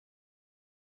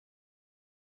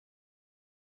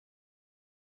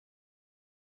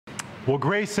Well,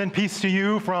 grace and peace to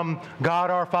you from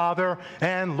God our Father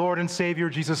and Lord and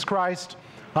Savior Jesus Christ.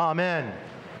 Amen.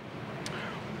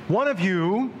 One of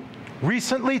you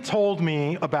recently told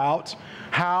me about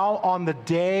how on the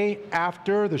day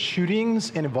after the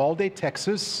shootings in Uvalde,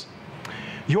 Texas,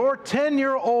 your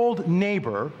 10-year-old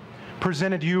neighbor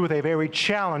presented you with a very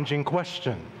challenging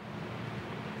question.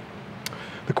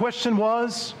 The question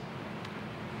was,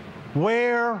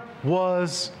 where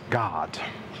was God?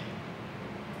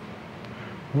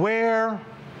 Where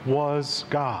was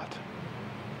God?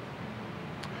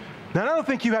 Now, I don't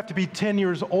think you have to be 10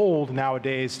 years old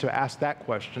nowadays to ask that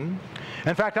question.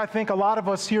 In fact, I think a lot of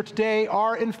us here today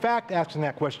are, in fact, asking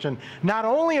that question, not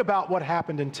only about what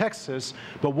happened in Texas,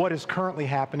 but what is currently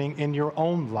happening in your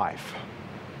own life.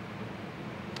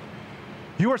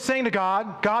 You are saying to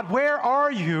God, God, where are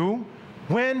you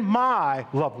when my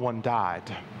loved one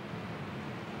died?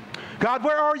 God,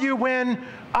 where are you when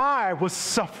I was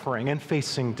suffering and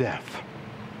facing death?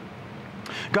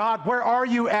 God, where are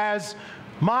you as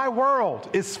my world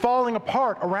is falling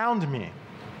apart around me?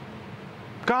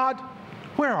 God,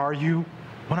 where are you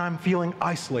when I'm feeling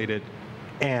isolated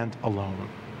and alone?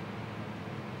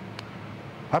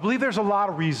 I believe there's a lot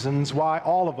of reasons why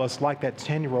all of us, like that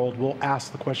 10-year-old, will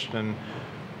ask the question,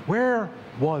 where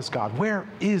was God? Where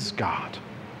is God?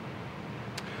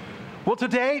 Well,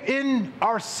 today in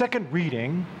our second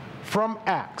reading from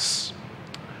Acts,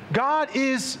 God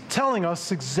is telling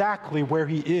us exactly where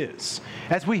he is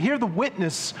as we hear the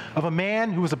witness of a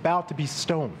man who was about to be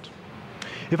stoned.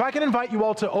 If I can invite you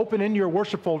all to open in your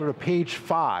worship folder to page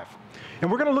 5,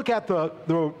 and we're going to look at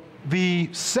the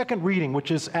second reading, which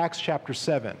is Acts chapter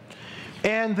 7.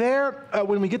 And there,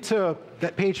 when we get to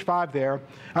that page 5 there,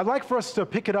 I'd like for us to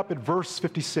pick it up at verse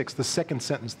 56, the second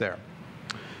sentence there.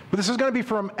 But this is going to be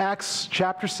from Acts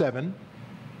chapter 7,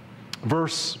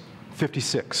 verse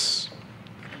 56.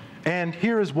 And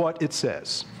here is what it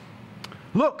says.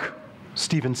 Look,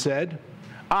 Stephen said,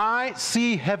 I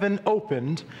see heaven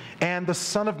opened and the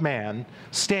Son of Man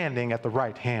standing at the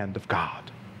right hand of God.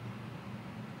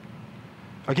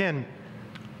 Again,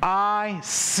 I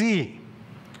see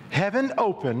heaven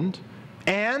opened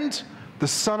and the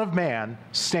Son of Man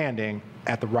standing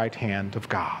at the right hand of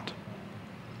God.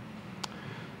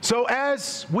 So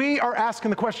as we are asking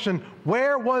the question,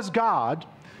 where was God?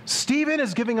 Stephen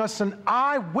is giving us an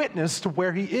eyewitness to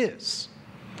where he is.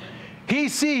 He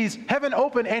sees heaven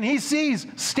open and he sees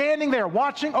standing there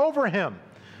watching over him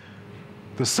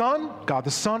the Son, God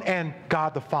the Son, and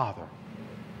God the Father.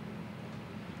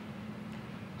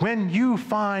 When you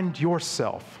find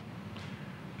yourself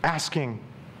asking,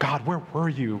 God, where were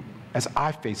you as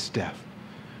I faced death,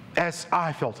 as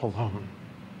I felt alone?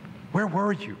 Where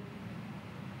were you?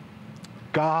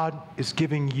 God is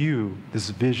giving you this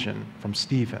vision from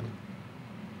Stephen.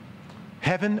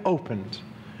 Heaven opened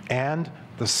and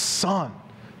the Son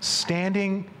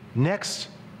standing next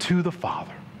to the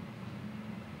Father,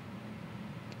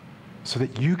 so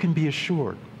that you can be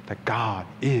assured that God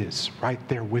is right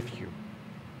there with you.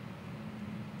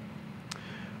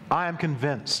 I'm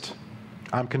convinced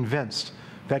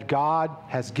that God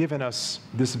has given us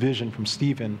this vision from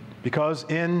Stephen because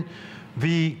in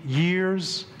the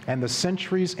years and the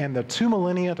centuries and the 2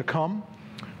 millennia to come,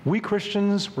 we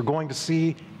Christians were going to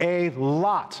see a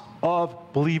lot of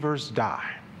believers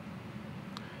die.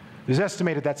 It is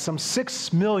estimated that some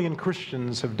 6 million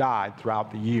Christians have died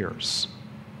throughout the years.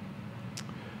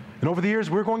 And over the years,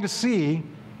 we're going to see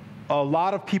a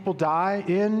lot of people die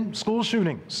in school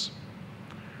shootings.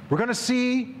 We're going to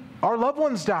see our loved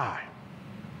ones die.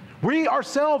 We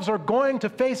ourselves are going to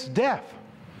face death.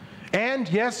 And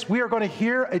yes, we are going to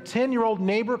hear a 10-year-old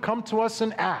neighbor come to us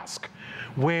and ask,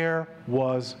 where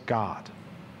was God?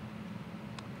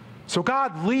 So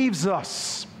God leaves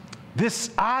us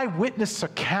this eyewitness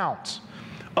account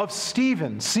of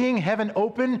Stephen seeing heaven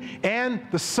open and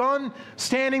the Son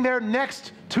standing there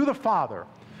next to the Father,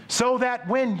 so that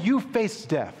when you face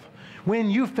death, when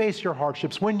you face your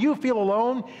hardships, when you feel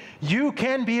alone, you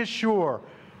can be assured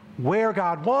where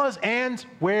God was and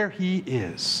where he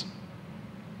is.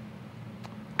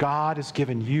 God has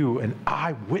given you an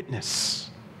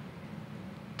eyewitness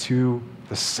to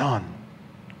the Son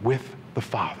with the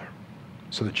Father,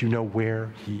 so that you know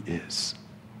where he is.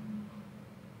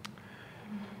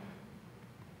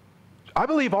 I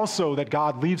believe also that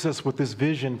God leaves us with this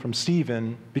vision from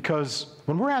Stephen because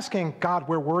when we're asking, God,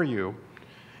 where were you?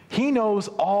 He knows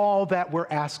all that we're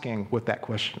asking with that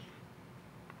question.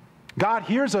 God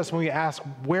hears us when we ask,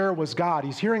 where was God?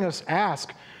 He's hearing us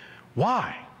ask,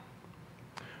 why?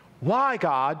 Why,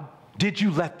 God, did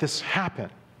you let this happen?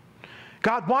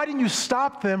 God, why didn't you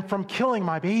stop them from killing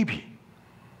my baby?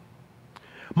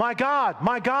 my God,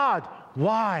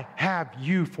 why have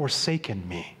you forsaken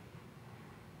me?"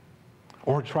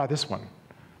 Or try this one.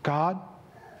 "God,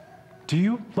 do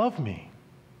you love me?"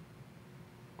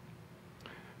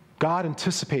 God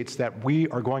anticipates that we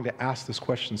are going to ask this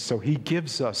question, so he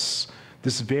gives us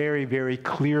this very, very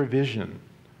clear vision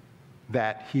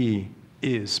that he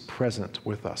is present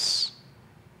with us,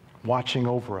 watching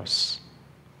over us,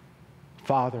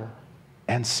 Father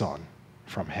and Son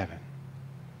from heaven.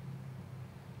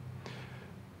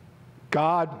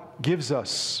 God gives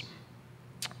us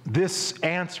this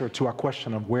answer to our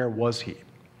question of where was he?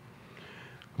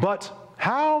 But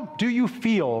how do you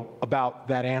feel about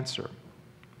that answer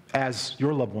as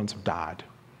your loved ones have died,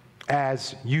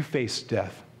 as you face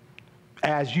death,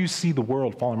 as you see the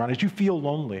world falling around, as you feel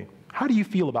lonely? How do you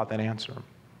feel about that answer?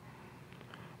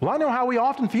 Well, I know how we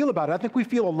often feel about it. I think we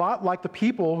feel a lot like the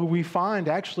people who we find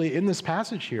actually in this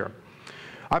passage here.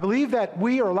 I believe that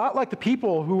we are a lot like the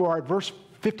people who are at verse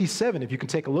 57, if you can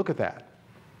take a look at that.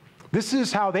 This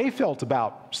is how they felt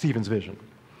about Stephen's vision.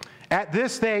 At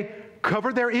this, they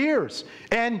covered their ears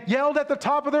and yelled at the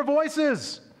top of their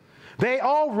voices. They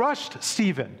all rushed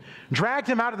Stephen, dragged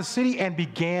him out of the city, and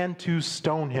began to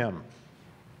stone him.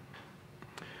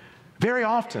 Very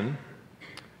often,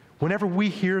 whenever we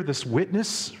hear this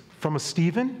witness from a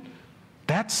Stephen,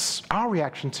 that's our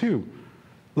reaction too.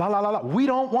 La, la, la, la. We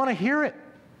don't want to hear it.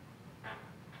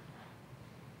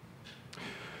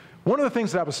 One of the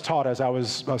things that I was taught as I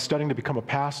was studying to become a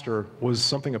pastor was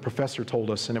something a professor told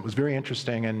us, and it was very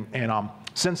interesting, and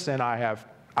since then I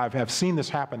have seen this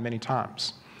happen many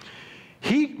times.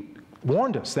 He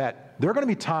warned us that there are going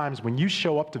to be times when you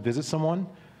show up to visit someone,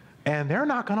 and they're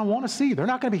not going to want to see you. They're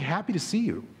not going to be happy to see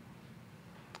you.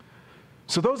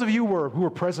 So those of you who were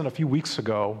present a few weeks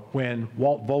ago when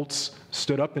Walt Volz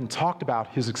stood up and talked about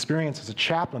his experience as a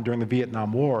chaplain during the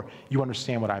Vietnam War, you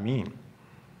understand what I mean.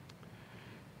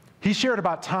 He shared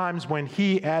about times when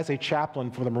he, as a chaplain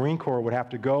for the Marine Corps, would have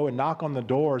to go and knock on the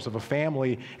doors of a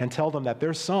family and tell them that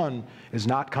their son is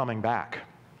not coming back.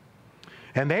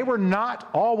 And they were not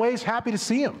always happy to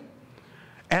see him.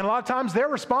 And a lot of times their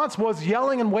response was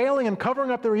yelling and wailing and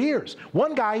covering up their ears.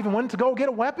 One guy even went to go get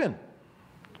a weapon.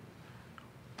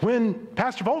 When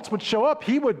Pastor Volz would show up,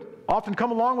 he would often come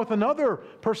along with another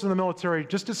person in the military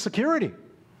just as security.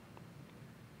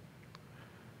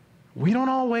 We don't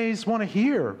always want to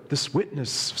hear this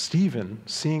witness of Stephen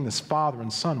seeing this father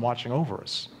and son watching over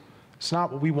us. It's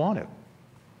not what we wanted.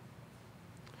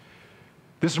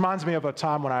 This reminds me of a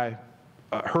time when I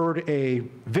heard a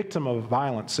victim of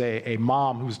violence, a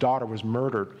mom whose daughter was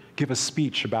murdered, give a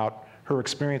speech about her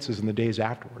experiences in the days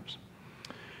afterwards.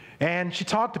 And she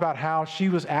talked about how she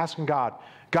was asking God,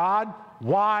 "God,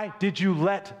 why did you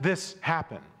let this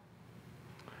happen?"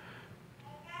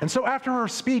 And so after her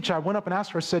speech, I went up and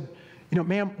asked her, I said,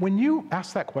 "Ma'am, when you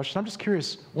asked that question, I'm just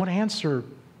curious, what answer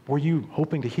were you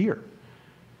hoping to hear?"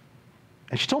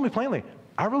 And she told me plainly,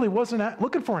 "I really wasn't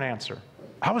looking for an answer.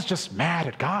 I was just mad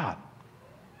at God."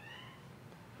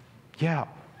 Yeah,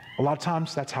 a lot of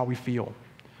times that's how we feel.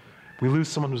 We lose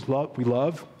someone we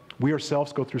love. We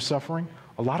ourselves go through suffering.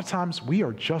 A lot of times we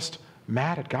are just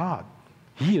mad at God.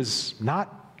 He is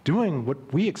not doing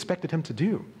what we expected him to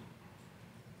do.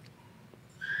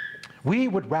 We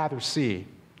would rather see,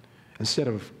 instead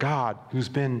of God, who's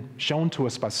been shown to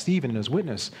us by Stephen and his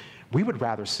witness, we would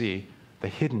rather see the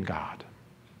hidden God.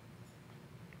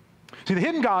 See, the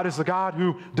hidden God is the God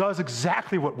who does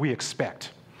exactly what we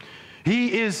expect.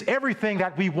 He is everything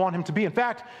that we want him to be. In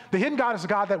fact, the hidden God is a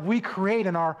God that we create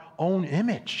in our own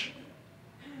image.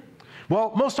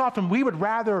 Well, most often we would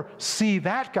rather see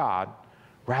that God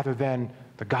rather than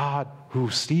the God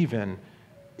who Stephen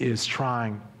is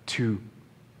trying to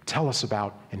tell us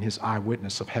about in his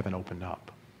eyewitness of heaven opened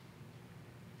up.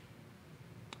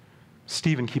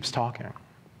 Stephen keeps talking.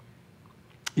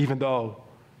 Even though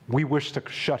we wish to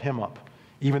shut him up,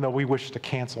 even though we wish to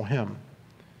cancel him,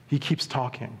 he keeps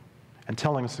talking and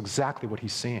telling us exactly what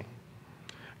he's seeing.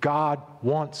 God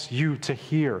wants you to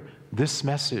hear this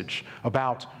message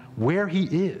about where he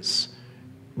is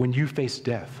when you face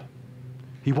death.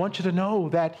 He wants you to know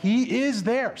that he is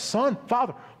there, Son,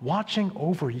 Father, watching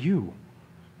over you.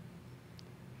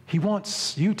 He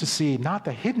wants you to see not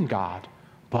the hidden God,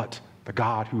 but the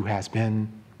God who has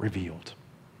been revealed.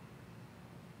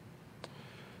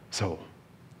 So,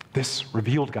 this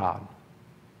revealed God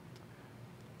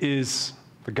is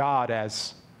the God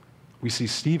as we see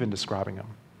Stephen describing him.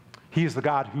 He is the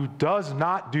God who does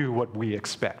not do what we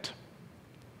expect.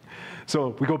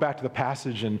 So we go back to the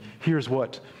passage, and here's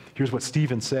what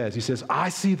Stephen says. He says, "I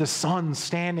see the Son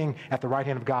standing at the right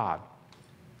hand of God."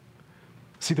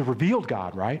 See, the revealed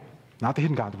God, right? not the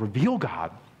hidden God, the revealed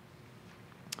God,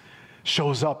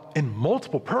 shows up in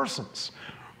multiple persons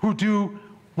who do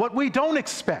what we don't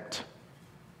expect.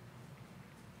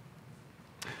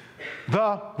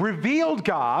 The revealed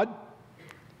God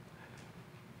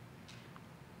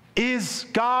is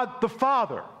God the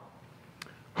Father,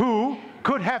 who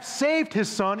could have saved his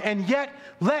Son and yet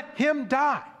let him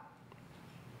die.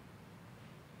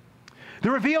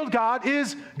 The revealed God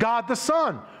is God the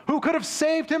Son, who could have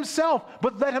saved himself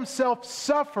but let himself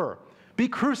suffer, be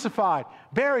crucified,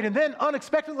 buried, and then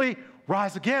unexpectedly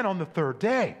rise again on the third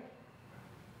day.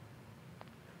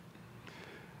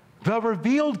 The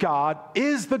revealed God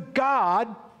is the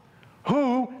God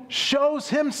who shows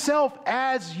himself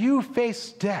as you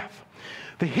face death.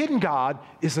 The hidden God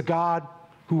is a God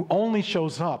who only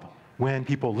shows up when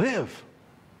people live.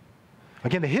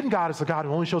 Again, the hidden God is the God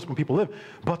who only shows up when people live,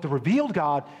 but the revealed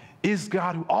God is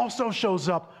God who also shows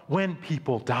up when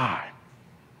people die.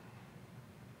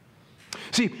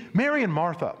 See, Mary and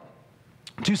Martha,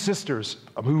 two sisters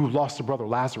who lost their brother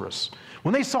Lazarus,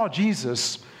 when they saw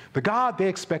Jesus, the God they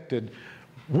expected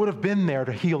would have been there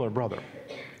to heal their brother.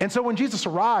 And so when Jesus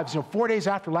arrives, 4 days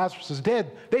after Lazarus is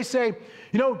dead, they say,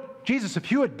 Jesus,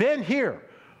 if you had been here,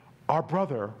 our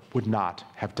brother would not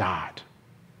have died.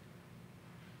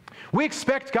 We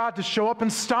expect God to show up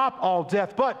and stop all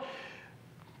death, but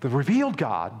the revealed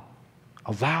God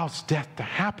allows death to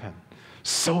happen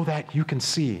so that you can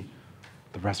see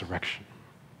the resurrection.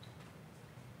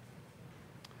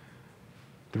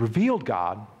 The revealed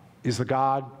God is the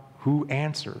God who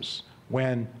answers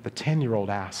when the 10-year-old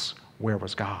asks, "Where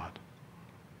was God?"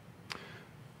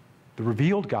 The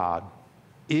revealed God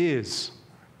is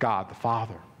God the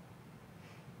Father,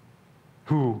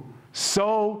 who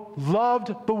so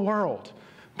loved the world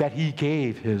that he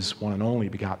gave his one and only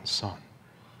begotten Son.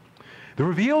 The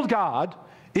revealed God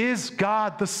is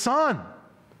God the Son,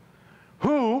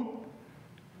 who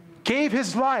gave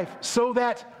his life so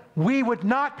that we would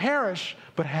not perish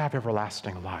but have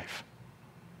everlasting life.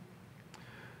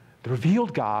 The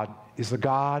revealed God is the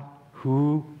God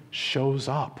who shows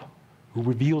up, who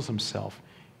reveals himself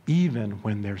even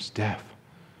when there's death,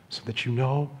 so that you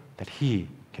know that he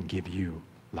can give you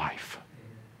life.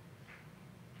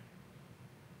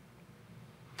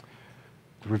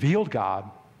 The revealed God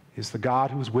is the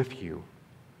God who is with you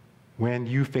when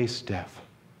you face death,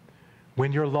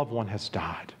 when your loved one has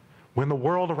died, when the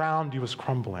world around you is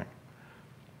crumbling,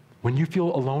 when you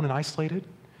feel alone and isolated.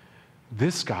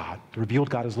 This God, the revealed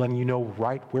God, is letting you know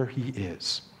right where he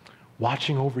is,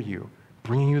 watching over you,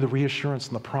 bringing you the reassurance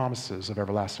and the promises of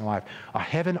everlasting life, a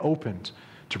heaven opened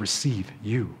to receive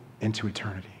you into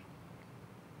eternity.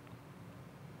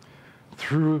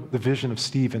 Through the vision of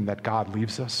Stephen that God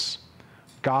leaves us,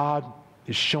 God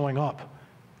is showing up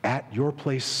at your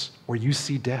place where you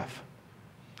see death,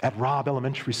 at Robb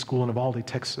Elementary School in Uvalde,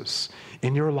 Texas,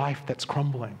 in your life that's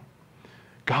crumbling.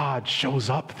 God shows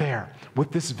up there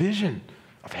with this vision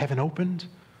of heaven opened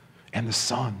and the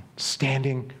Son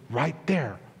standing right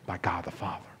there by God the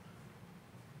Father.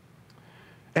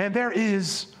 And there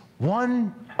is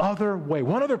one other way,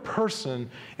 one other person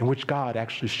in which God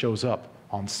actually shows up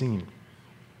on scene.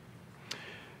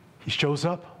 He shows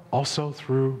up also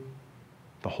through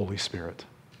the Holy Spirit.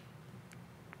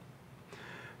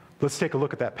 Let's take a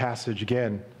look at that passage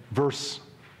again, verse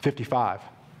 55.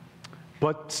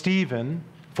 But Stephen,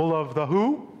 full of the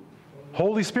who?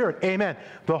 Holy Spirit. Amen.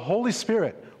 The Holy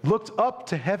Spirit looked up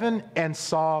to heaven and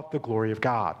saw the glory of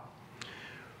God.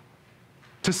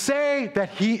 To say that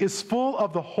he is full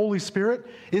of the Holy Spirit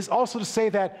is also to say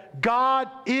that God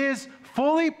is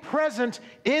fully present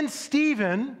in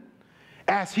Stephen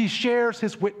as he shares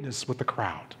his witness with the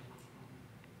crowd.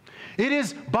 It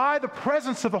is by the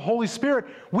presence of the Holy Spirit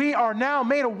we are now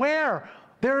made aware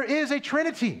there is a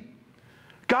Trinity.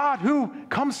 God who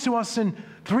comes to us in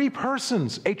three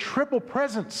persons, a triple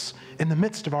presence in the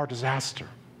midst of our disaster.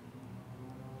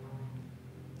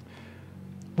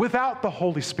 Without the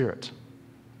Holy Spirit,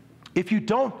 if you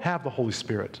don't have the Holy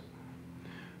Spirit,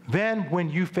 then when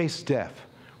you face death,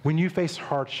 when you face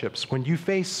hardships, when you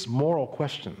face moral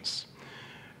questions,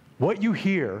 what you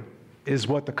hear is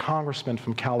what the congressman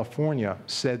from California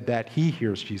said that he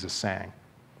hears Jesus saying.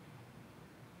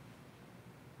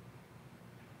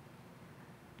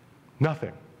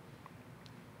 Nothing.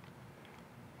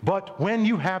 But when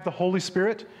you have the Holy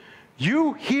Spirit,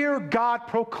 you hear God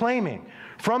proclaiming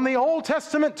from the Old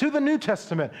Testament to the New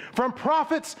Testament, from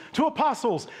prophets to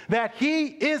apostles, that he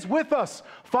is with us,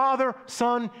 Father,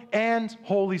 Son, and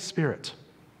Holy Spirit.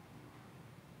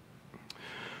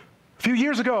 A few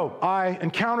years ago, I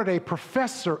encountered a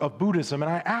professor of Buddhism,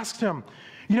 and I asked him,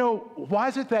 Why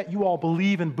is it that you all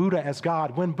believe in Buddha as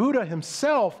God when Buddha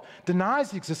himself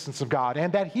denies the existence of God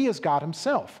and that he is God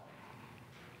himself?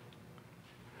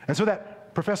 And so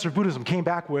that professor of Buddhism came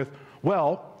back with,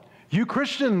 well, you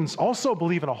Christians also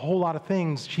believe in a whole lot of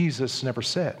things Jesus never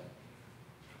said.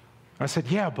 And I said,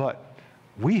 yeah, but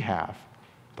we have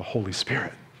the Holy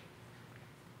Spirit.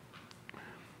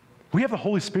 We have the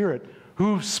Holy Spirit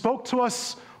who spoke to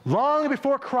us long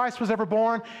before Christ was ever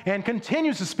born and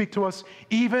continues to speak to us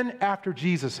even after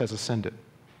Jesus has ascended.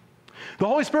 The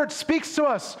Holy Spirit speaks to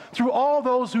us through all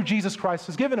those who Jesus Christ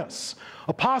has given us: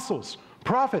 apostles,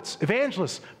 prophets,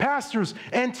 evangelists, pastors,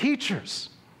 and teachers.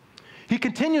 He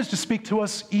continues to speak to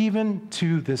us even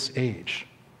to this age.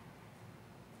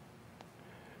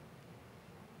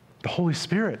 The Holy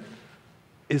Spirit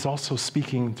is also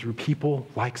speaking through people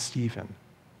like Stephen,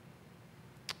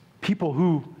 people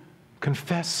who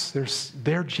confess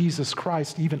their Jesus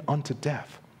Christ even unto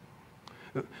death.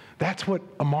 That's what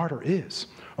a martyr is.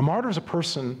 A martyr is a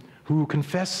person who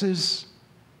confesses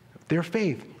their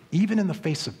faith even in the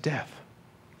face of death.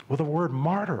 Well, the word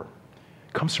martyr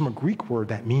comes from a Greek word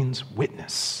that means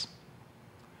witness.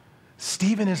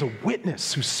 Stephen is a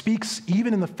witness who speaks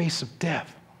even in the face of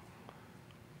death.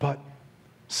 But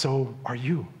so are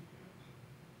you.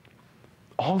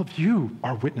 All of you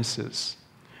are witnesses.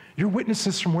 You're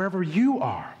witnesses from wherever you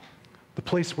are, the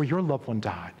place where your loved one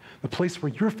died, the place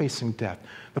where you're facing death,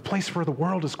 the place where the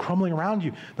world is crumbling around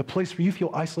you, the place where you feel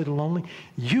isolated and lonely.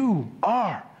 You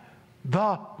are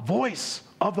the voice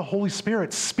of the Holy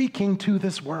Spirit speaking to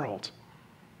this world.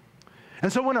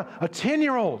 And so when a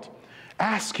 10-year-old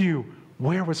asks you,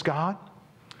 where was God?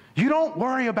 You don't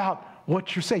worry about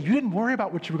what you're saying. You didn't worry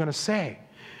about what you were going to say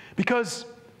because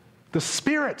the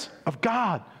Spirit of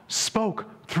God spoke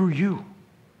through you.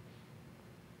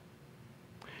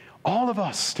 All of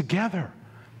us together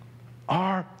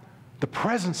are the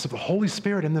presence of the Holy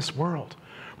Spirit in this world,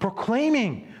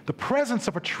 proclaiming the presence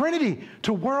of a Trinity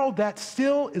to a world that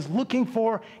still is looking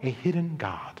for a hidden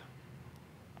God.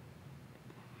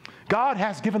 God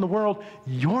has given the world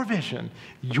your vision,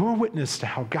 your witness to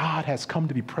how God has come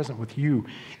to be present with you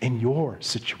in your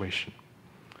situation.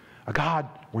 A God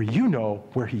where you know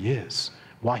where he is,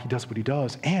 why he does what he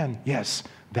does, and yes,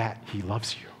 that he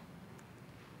loves you.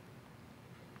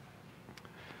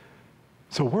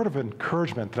 So a word of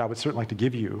encouragement that I would certainly like to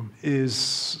give you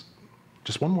is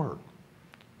just one word.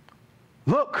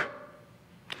 Look.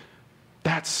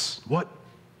 That's what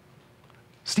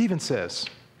Stephen says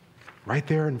right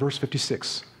there in verse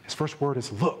 56. His first word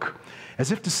is look,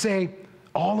 as if to say,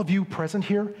 all of you present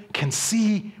here can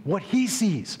see what he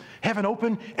sees, heaven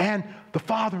open and the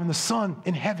Father and the Son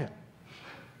in heaven.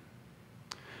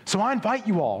 So I invite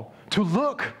you all to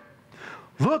look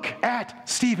at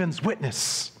Stephen's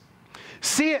witness.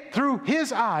 See it through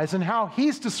his eyes and how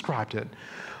he's described it.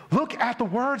 Look at the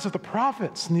words of the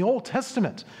prophets in the Old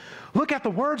Testament. Look at the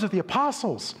words of the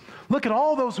apostles. Look at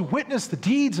all those who witness the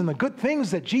deeds and the good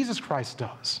things that Jesus Christ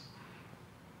does.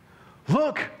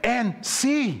 Look and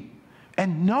see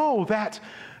and know that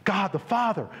God the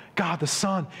Father, God the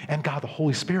Son, and God the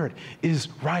Holy Spirit is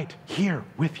right here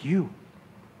with you.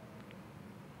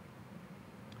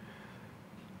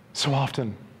 So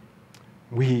often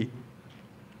we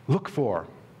look for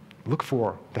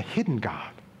the hidden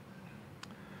God,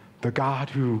 the God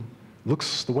who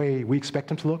looks the way we expect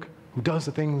him to look, who does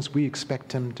the things we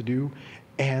expect him to do,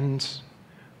 and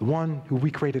the one who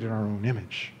we created in our own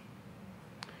image.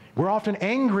 We're often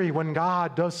angry when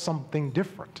God does something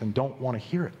different and don't want to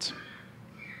hear it.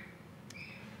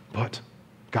 But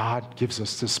God gives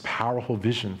us this powerful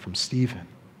vision from Stephen,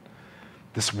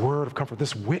 this word of comfort,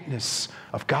 this witness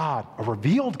of God, a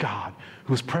revealed God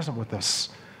who is present with us,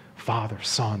 Father,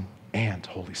 Son, and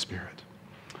Holy Spirit.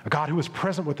 A God who is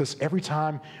present with us every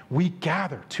time we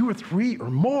gather, 2 or 3 or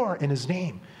more in his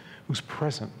name, who's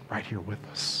present right here with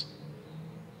us.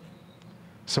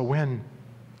 So when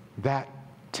that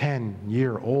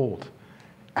 10-year-old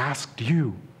asked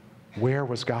you, where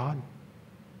was God?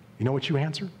 You know what you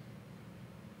answered?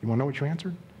 You want to know what you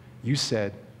answered? You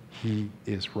said, he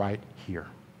is right here.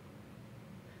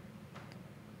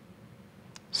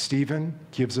 Stephen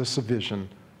gives us a vision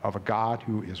of a God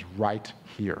who is right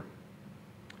here.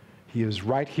 He is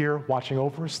right here watching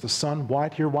over us, the Son,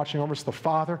 right here watching over us, the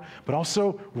Father, but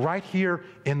also right here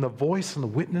in the voice and the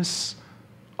witness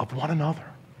of one another.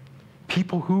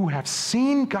 People who have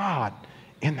seen God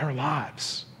in their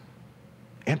lives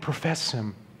and profess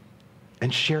him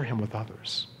and share him with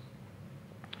others.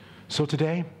 So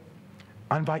today,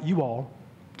 I invite you all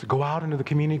to go out into the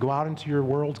community, go out into your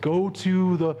world, go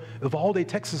to the Uvalde,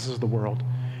 Texas of the world,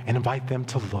 and invite them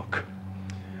to look.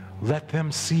 Let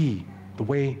them see the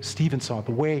way Stephen saw it,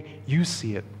 the way you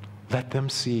see it. Let them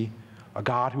see a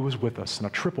God who is with us in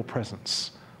a triple presence,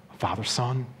 Father,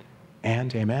 Son,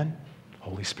 and, amen,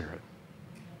 Holy Spirit.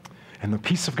 And the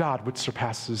peace of God, which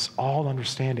surpasses all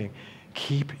understanding,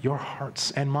 keep your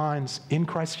hearts and minds in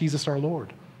Christ Jesus our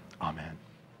Lord. Amen.